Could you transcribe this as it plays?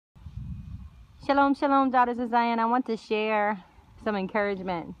Shalom, shalom, daughters of Zion. I want to share some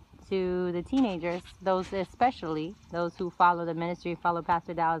encouragement to the teenagers, those especially, those who follow the ministry, follow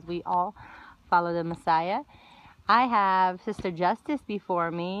Pastor Dow as we all follow the Messiah. I have Sister Justice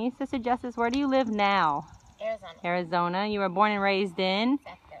before me. Sister Justice, where do you live now? Arizona. Arizona. You were born and raised in?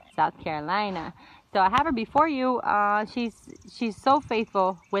 South Carolina. So I have her before you. She's so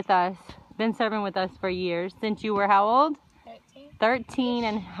faithful with us, been serving with us for years. Since you were how old? 13. 13.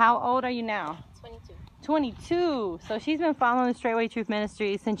 And how old are you now? 22. 22. So she's been following Straightway Truth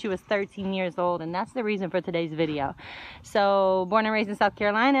Ministry since she was 13 years old, and that's the reason for today's video. So born and raised in South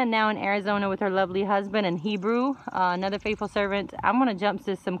Carolina, now in Arizona with her lovely husband and Hebrew, another faithful servant. I'm going to jump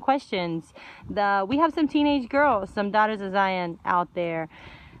to some questions. We have some teenage girls, some daughters of Zion out there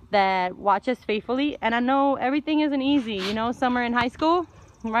that watch us faithfully, and I know everything isn't easy. You know, some are in high school,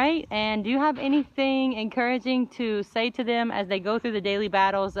 right? And do you have anything encouraging to say to them as they go through the daily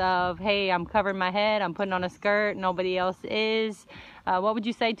battles of, hey, I'm covering my head, I'm putting on a skirt, nobody else is? What would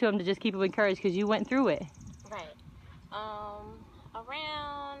you say to them to just keep them encouraged, because you went through it? Right.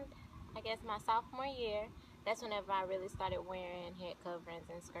 Around, I guess, my sophomore year, that's whenever I really started wearing head coverings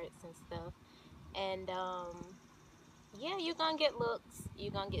and skirts and stuff. And yeah, you're gonna get looks,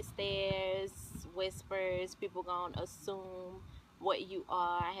 you're gonna get stares, whispers, people gonna assume what you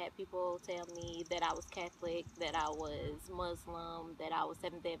are. I had people tell me that I was Catholic, that I was Muslim, that I was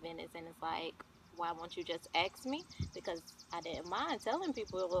Seventh-day Adventist, and it's like, why won't you just ask me? Because I didn't mind telling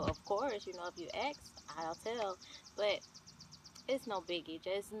people. Well, of course, you know, if you ask, I'll tell. But it's no biggie.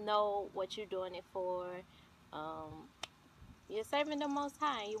 Just know what you're doing it for. You're serving the Most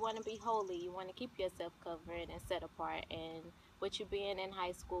High. You want to be holy. You want to keep yourself covered and set apart. And with you being in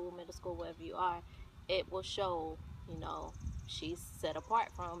high school, middle school, wherever you are, it will show, you know, she's set apart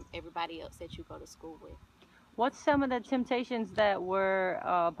from everybody else that you go to school with. What's some of the temptations that were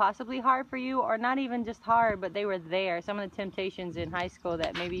possibly hard for you, or not even just hard, but they were there? Some of the temptations in high school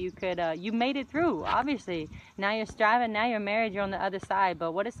that maybe you could, you made it through, obviously. Now you're striving, now you're married, you're on the other side.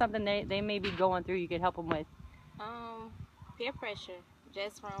 But what is something they may be going through you could help them with? Peer pressure.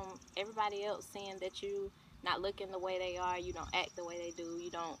 Just from everybody else seeing that you not looking the way they are, you don't act the way they do, you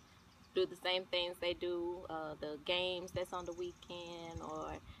don't do the same things they do, the games that's on the weekend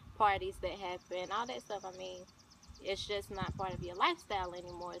or parties that happen, all that stuff. I mean, it's just not part of your lifestyle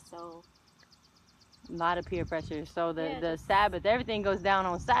anymore. So A lot of peer pressure. So the Sabbath, everything goes down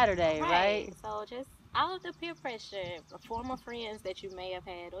on Saturday, right? So just all of the peer pressure, former friends that you may have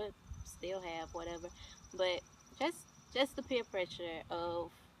had or still have, whatever, but just the peer pressure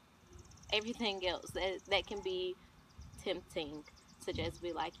of everything else that can be tempting to just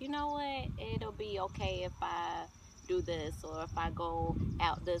be like, you know what, it'll be okay if I do this, or if I go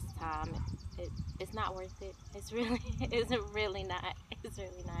out this time. It's not worth it. It's really really not. It's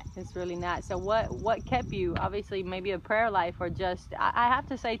really not. It's really not. So what kept you? Obviously, maybe a prayer life, or just, I have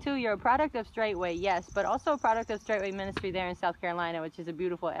to say too, you're a product of Straightway, yes, but also a product of Straightway Ministry there in South Carolina, which is a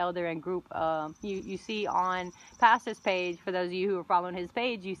beautiful elder and group. You see on Pastor's page, for those of you who are following his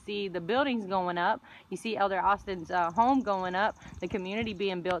page, you see the buildings going up. You see Elder Austin's home going up, the community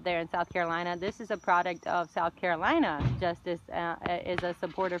being built there in South Carolina. This is a product of South Carolina. Justice is a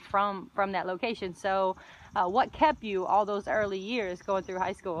supporter from that location. So what kept you all those early years going through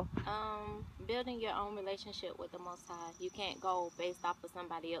high school? Building your own relationship with the Most High. You can't go based off of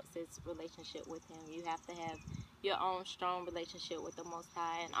somebody else's relationship with him. You have to have your own strong relationship with the Most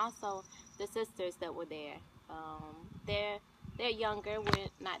High. And also the sisters that were there. They're younger. We're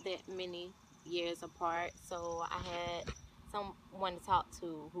not that many years apart. So I had someone to talk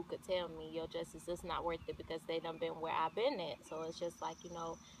to who could tell me, yo, Justice, it's not worth it, because they done been where I've been at. So it's just like, you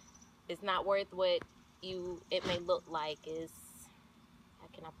know, it's not worth what it may look like. Is, how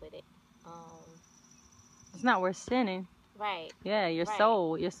can I put it? It's not worth sinning. Right. Yeah, your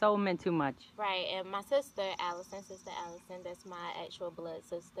soul meant too much. Right. And my sister Allison, that's my actual blood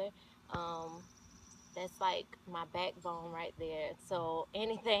sister. That's like my backbone right there. So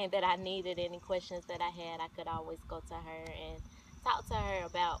anything that I needed, any questions that I had, I could always go to her and talk to her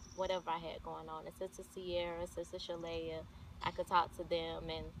about whatever I had going on. And Sister Sierra, Sister Shalea, I could talk to them,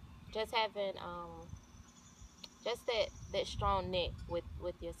 and just having just that strong knit with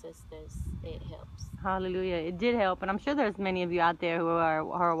your sisters, it helps. Hallelujah. It did help. And I'm sure there's many of you out there who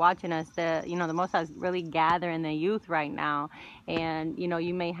are watching us that, you know, the Most High is really gathering the youth right now. And, you know,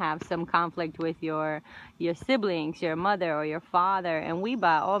 you may have some conflict with your siblings, your mother or your father. And we,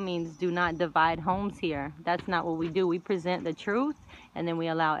 by all means, do not divide homes here. That's not what we do. We present the truth, and then we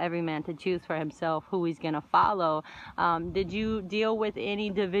allow every man to choose for himself who he's going to follow. Did you deal with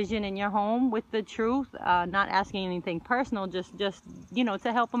any division in your home with the truth? Not asking anything personal, personal, just you know,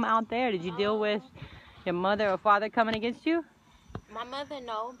 to help them out there? Did you deal with your mother or father coming against you? My mother,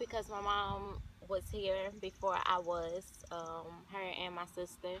 no, because my mom was here before I was. Her and my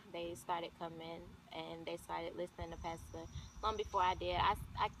sister, they started coming and they started listening to Pastor long before I did. I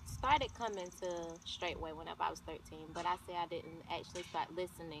started coming to Straightway whenever I was 13, but I say I didn't actually start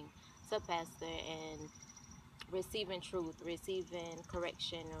listening to Pastor and receiving truth, receiving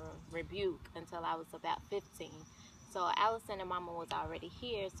correction or rebuke until I was about 15. So Allison and Mama was already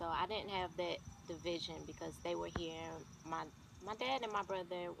here, so I didn't have that division because they were here. My dad and my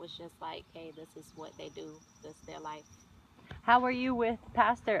brother was just like, hey, this is what they do. This is their life. How were you with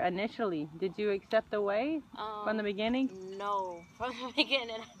Pastor initially? Did you accept the way from the beginning? No, from the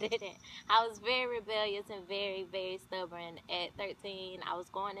beginning I didn't. I was very rebellious and very, very stubborn. At 13, I was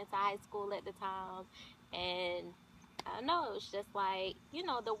going into high school at the time, and I don't know, it was just like, you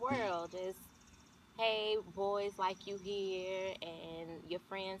know, the world is, hey, boys like you here, and your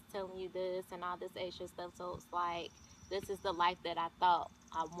friends telling you this and all this extra stuff. So it's like, this is the life that I thought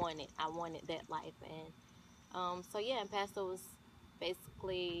I wanted. I wanted that life. And so yeah, and Pastor was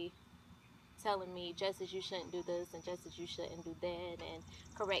basically telling me just as you shouldn't do this and just as you shouldn't do that, and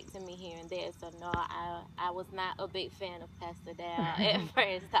correcting me here and there. So no, I was not a big fan of Pastor Dow at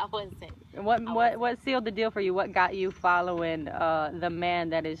first. I wasn't. What sealed the deal for you? What got you following the man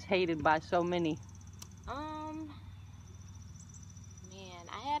that is hated by so many? Man,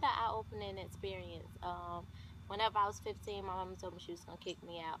 I had an eye-opening experience. Whenever I was 15, my mom told me she was gonna kick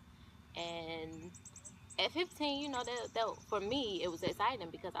me out, and at 15, you know, that for me it was exciting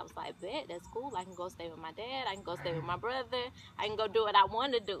because I was like, bet, that's cool. I can go stay with my dad. I can go stay with my brother. I can go do what I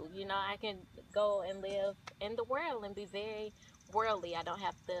want to do. You know, I can go and live in the world and be very worldly. I don't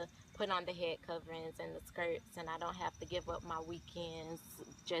have to put on the head coverings and the skirts, and I don't have to give up my weekends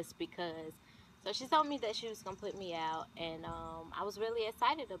just because. So she told me that she was going to put me out, and I was really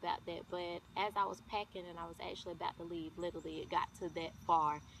excited about that. But as I was packing and I was actually about to leave, literally it got to that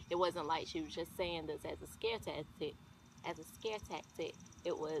far. It wasn't like she was just saying this as a scare tactic.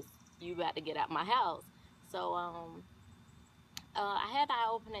 It was, you about to get out my house. So I had an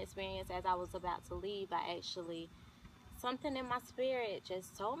eye-opening experience as I was about to leave. I actually, something in my spirit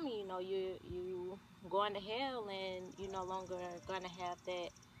just told me, you know, you going to hell, and you no longer going to have that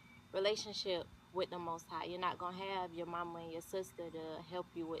relationship with the Most High. You're not going to have your mama and your sister to help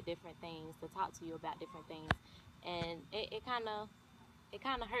you with different things, to talk to you about different things. And it kind of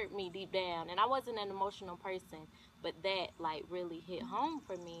hurt me deep down. And I wasn't an emotional person, but that like really hit home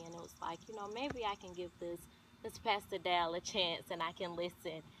for me. And it was like, you know, maybe I can give this Pastor Dal a chance and I can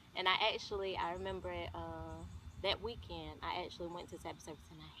listen. And I remember that weekend, I actually went to Sabbath service,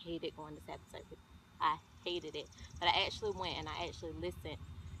 and I hated going to Sabbath service. I hated it. But I actually went and I actually listened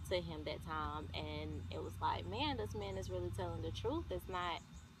to him that time, and it was like, man, this man is really telling the truth. It's not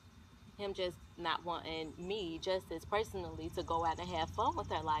him just not wanting me just as personally to go out and have fun with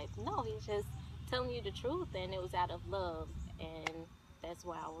her life. No, he's just telling you the truth, and it was out of love. And that's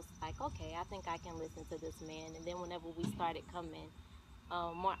why I was like, okay, I think I can listen to this man. And then whenever we started coming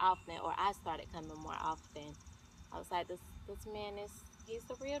more often, or I started coming more often, I was like, this man he's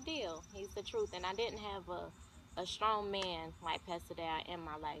the real deal. He's the truth. And I didn't have a strong man like Pastor Dad in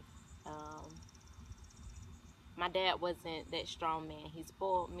my life. My dad wasn't that strong man. He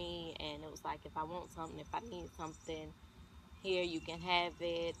spoiled me, and it was like, if I want something, if I need something, here, you can have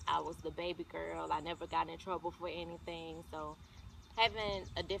it. I was the baby girl. I never got in trouble for anything. So having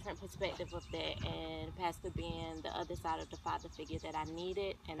a different perspective of that, and Pastor being the other side of the father figure that I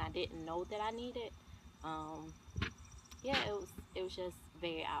needed and I didn't know that I needed, yeah, it was just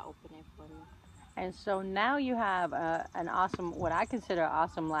very eye-opening for me. And so now you have an awesome, what I consider an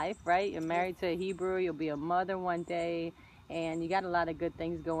awesome life, right? You're married to a Hebrew, you'll be a mother one day, and you got a lot of good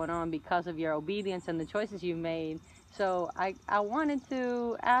things going on because of your obedience and the choices you've made. So I wanted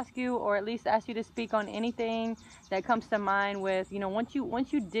to ask you, or at least ask you to speak on anything that comes to mind with, you know, once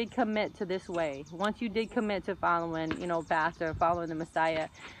you did commit to this way, once you did commit to following, you know, Pastor, following the Messiah,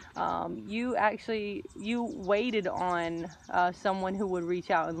 you waited on someone who would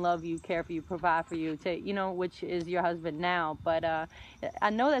reach out and love you, care for you, provide for you, to, you know, which is your husband now. But I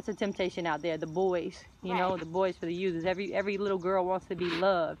know that's a temptation out there, the boys, you know, the boys for the youth. Every little girl wants to be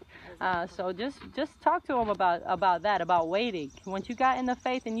loved. So just talk to them about that, about waiting. Once you got in the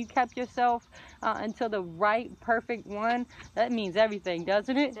faith and you kept yourself until the right, perfect one, that means everything,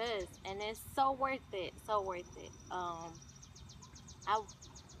 doesn't it? It does, and it's so worth it, so worth it.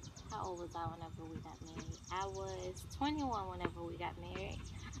 How old was I whenever we got married? I was 21 whenever we got married.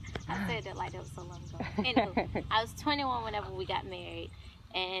 I said that like that was so long ago. Anywho, I was 21 whenever we got married,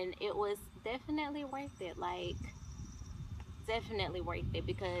 and it was definitely worth it. Like, definitely worth it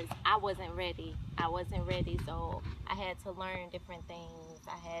because I wasn't ready. I wasn't ready, so I had to learn different things.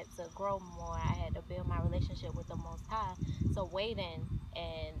 I had to grow more. I had to build my relationship with the Most High. So waiting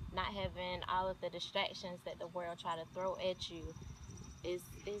and not having all of the distractions that the world try to throw at you is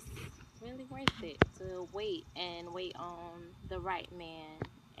really worth it to wait and wait on the right man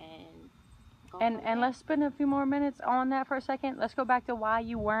and go from And there. let's spend a few more minutes on that for a second. Let's go back to why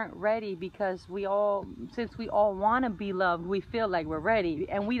you weren't ready, because since we all want to be loved, we feel like we're ready,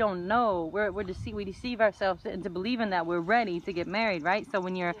 and we don't know. We deceive ourselves into believing that we're ready to get married, right? So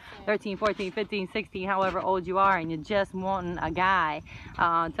when you're 13, 14, 15, 16, however old you are, and you're just wanting a guy,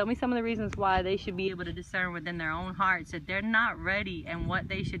 tell me some of the reasons why they should be able to discern within their own hearts that they're not ready and what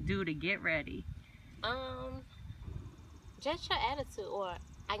they should do to get ready. Just your attitude, or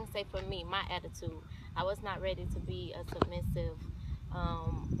I can say for me, my attitude. I was not ready to be a submissive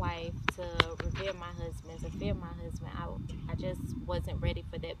wife, to revere my husband, to fear my husband. I just wasn't ready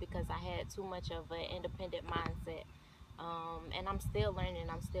for that because I had too much of an independent mindset. And I'm still learning,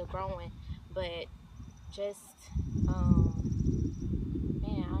 I'm still growing, but just, man,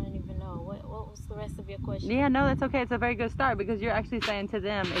 I don't even know. What was the rest of your question? Yeah, no, that's okay. It's a very good start, because you're actually saying to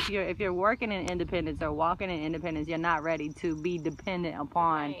them, if you're working in independence or walking in independence, you're not ready to be dependent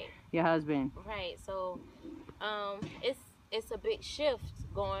upon your husband. Right. So, it's a big shift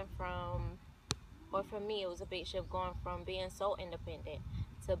going from, or for me, it was a big shift going from being so independent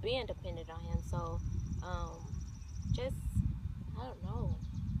to being dependent on him. So, just, I don't know.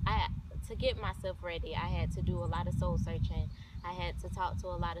 To get myself ready, I had to do a lot of soul searching. I had to talk to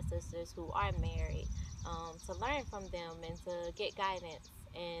a lot of sisters who are married, to learn from them and to get guidance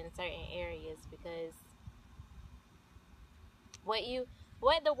in certain areas, because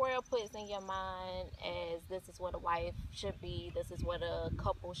what the world puts in your mind as this is what a wife should be, this is what a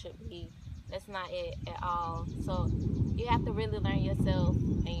couple should be, that's not it at all. So you have to really learn yourself,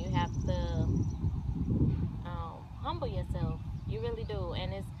 and you have to humble yourself. You really do.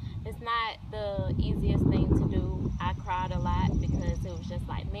 And it's not the easiest thing to do. I cried a lot because it was just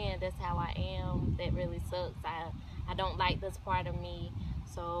like, man, that's how I am. That really sucks. I don't like this part of me.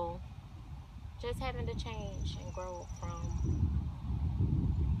 So just having to change and grow from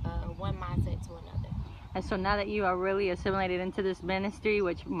one mindset to another. And so now that you are really assimilated into this ministry,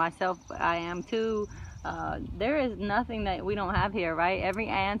 which myself, I am too, there is nothing that we don't have here, right? Every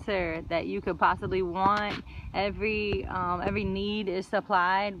answer that you could possibly want, every need is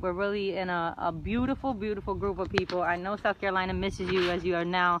supplied. We're really in a beautiful, beautiful group of people. I know South Carolina misses you as you are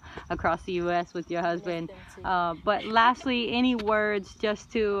now across the U.S. with your husband. But lastly, any words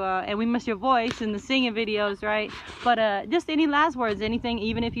just to, and we miss your voice in the singing videos, right? But just any last words, anything,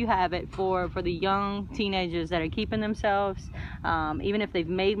 even if you have it, for the young teenagers that are keeping themselves, even if they've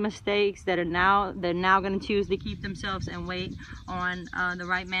made mistakes, they're now going to choose to keep themselves and wait on the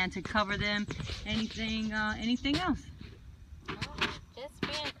right man to cover them. Anything else? Just be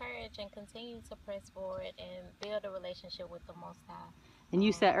encouraged and continue to press forward and build a relationship with the Most High. And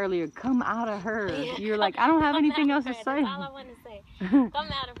you said earlier, come out of her. Yeah. You're like, I don't have anything else to say. That's all I want to say. Come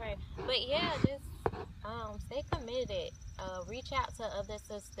out of her. But yeah, just stay committed. Reach out to other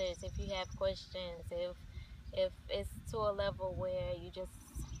sisters if you have questions. If it's to a level where you just,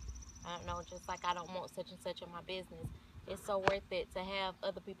 I don't know, just like I don't want such and such in my business. It's so worth it to have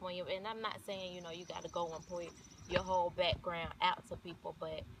other people in your, and I'm not saying, you got to go and pour your whole background out to people,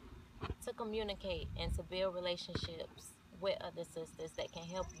 but to communicate and to build relationships with other sisters that can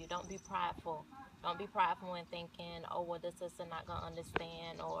help you. Don't be prideful. Don't be prideful in thinking, oh, well, this sister not going to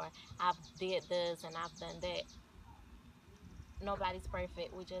understand, or I've did this and I've done that. Nobody's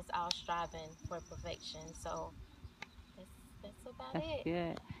perfect. We just all striving for perfection. So that's about it.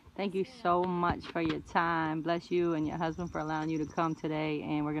 Good. Thank you so much for your time. Bless you and your husband for allowing you to come today.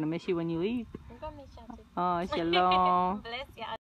 And we're going to miss you when you leave. I'm going to miss y'all too. Oh, shalom. Bless